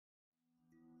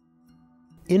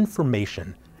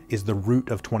Information is the root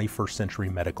of 21st century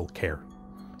medical care,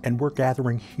 and we're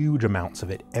gathering huge amounts of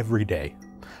it every day,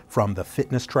 from the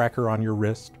fitness tracker on your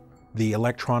wrist, the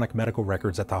electronic medical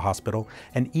records at the hospital,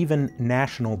 and even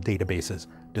national databases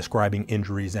describing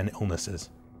injuries and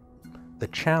illnesses. The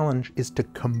challenge is to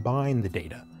combine the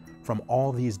data from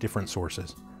all these different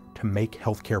sources to make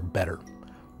healthcare better,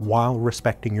 while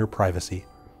respecting your privacy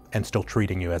and still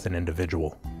treating you as an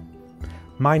individual.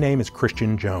 My name is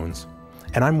Christian Jones,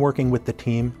 and I'm working with the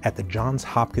team at the Johns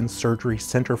Hopkins Surgery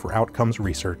Center for Outcomes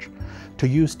Research to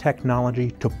use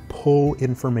technology to pull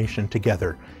information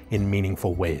together in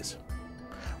meaningful ways.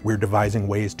 We're devising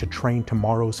ways to train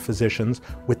tomorrow's physicians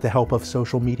with the help of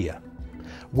social media,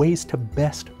 ways to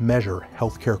best measure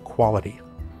healthcare quality,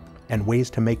 and ways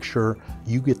to make sure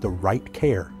you get the right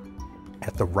care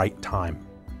at the right time.